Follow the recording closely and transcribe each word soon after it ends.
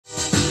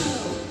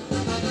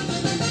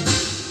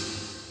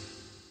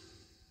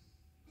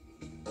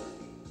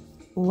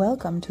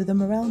Welcome to the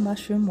Morel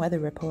Mushroom Weather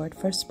Report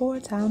for Spore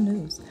Town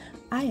News.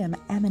 I am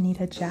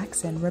Amanita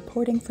Jackson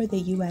reporting for the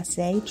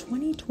USA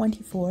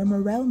 2024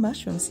 Morel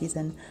Mushroom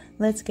Season.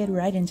 Let's get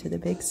right into the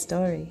big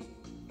story.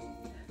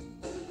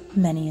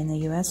 Many in the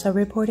US are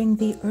reporting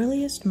the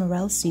earliest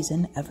morel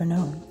season ever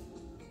known.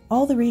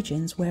 All the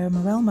regions where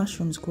morel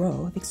mushrooms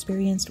grow have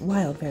experienced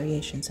wild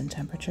variations in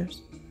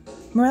temperatures.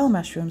 Morel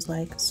mushrooms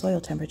like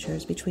soil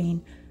temperatures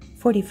between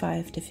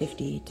 45 to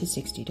 50 to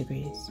 60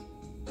 degrees.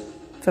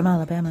 From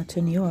Alabama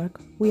to New York,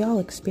 we all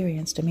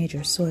experienced a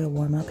major soil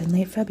warm-up in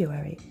late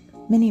February.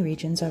 Many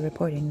regions are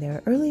reporting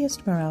their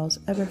earliest morels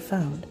ever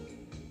found.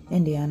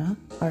 Indiana,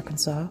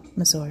 Arkansas,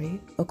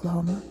 Missouri,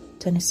 Oklahoma,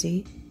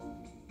 Tennessee.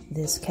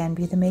 This can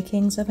be the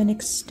makings of an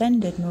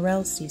extended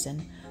morel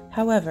season.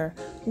 However,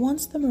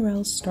 once the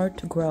morels start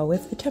to grow,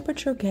 if the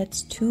temperature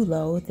gets too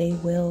low, they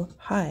will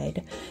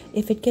hide.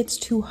 If it gets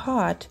too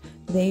hot,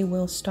 they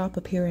will stop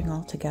appearing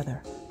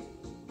altogether.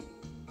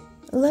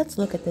 Let's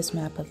look at this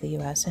map of the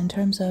US in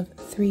terms of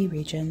three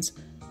regions: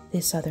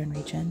 the southern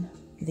region,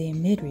 the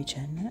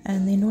mid-region,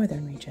 and the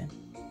northern region.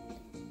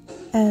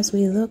 As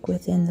we look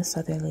within the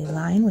southerly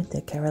line with the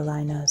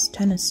Carolinas,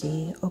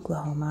 Tennessee,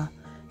 Oklahoma,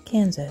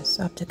 Kansas,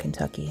 up to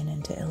Kentucky and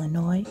into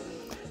Illinois,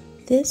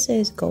 this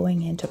is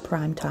going into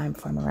prime time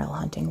for morel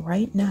hunting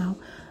right now,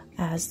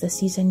 as the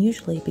season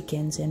usually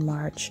begins in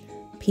March,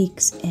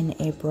 peaks in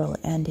April,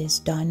 and is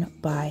done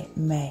by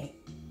May.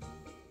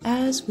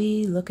 As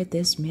we look at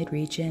this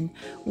mid-region,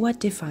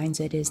 what defines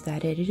it is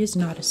that it is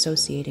not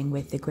associating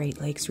with the Great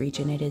Lakes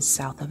region. It is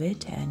south of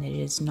it, and it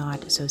is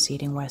not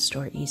associating west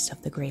or east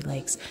of the Great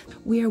Lakes.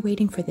 We are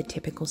waiting for the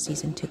typical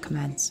season to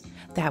commence.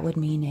 That would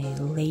mean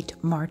a late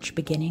March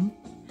beginning,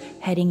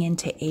 heading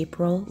into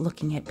April,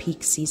 looking at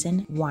peak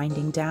season,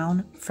 winding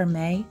down for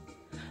May.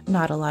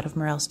 Not a lot of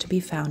morels to be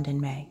found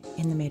in May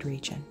in the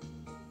mid-region.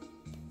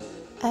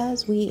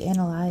 As we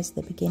analyze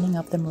the beginning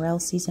of the morel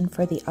season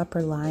for the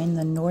upper line,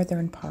 the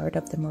northern part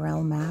of the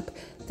morel map,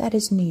 that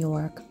is New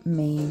York,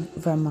 Maine,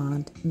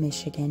 Vermont,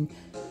 Michigan,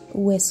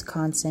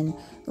 Wisconsin,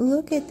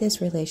 look at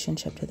this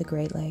relationship to the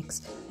Great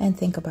Lakes and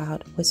think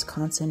about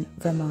Wisconsin,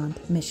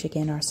 Vermont,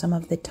 Michigan are some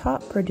of the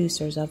top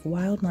producers of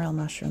wild morel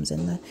mushrooms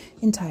in the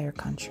entire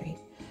country.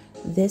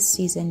 This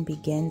season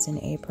begins in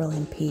April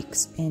and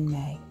peaks in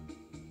May.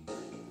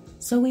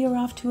 So we are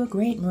off to a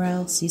great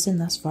morel season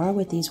thus far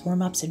with these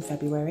warm-ups in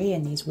February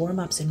and these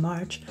warm-ups in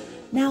March.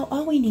 Now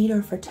all we need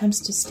are for temps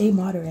to stay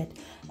moderate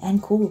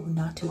and cool,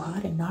 not too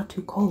hot and not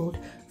too cold,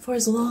 for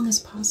as long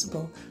as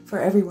possible for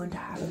everyone to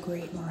have a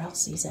great morel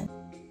season.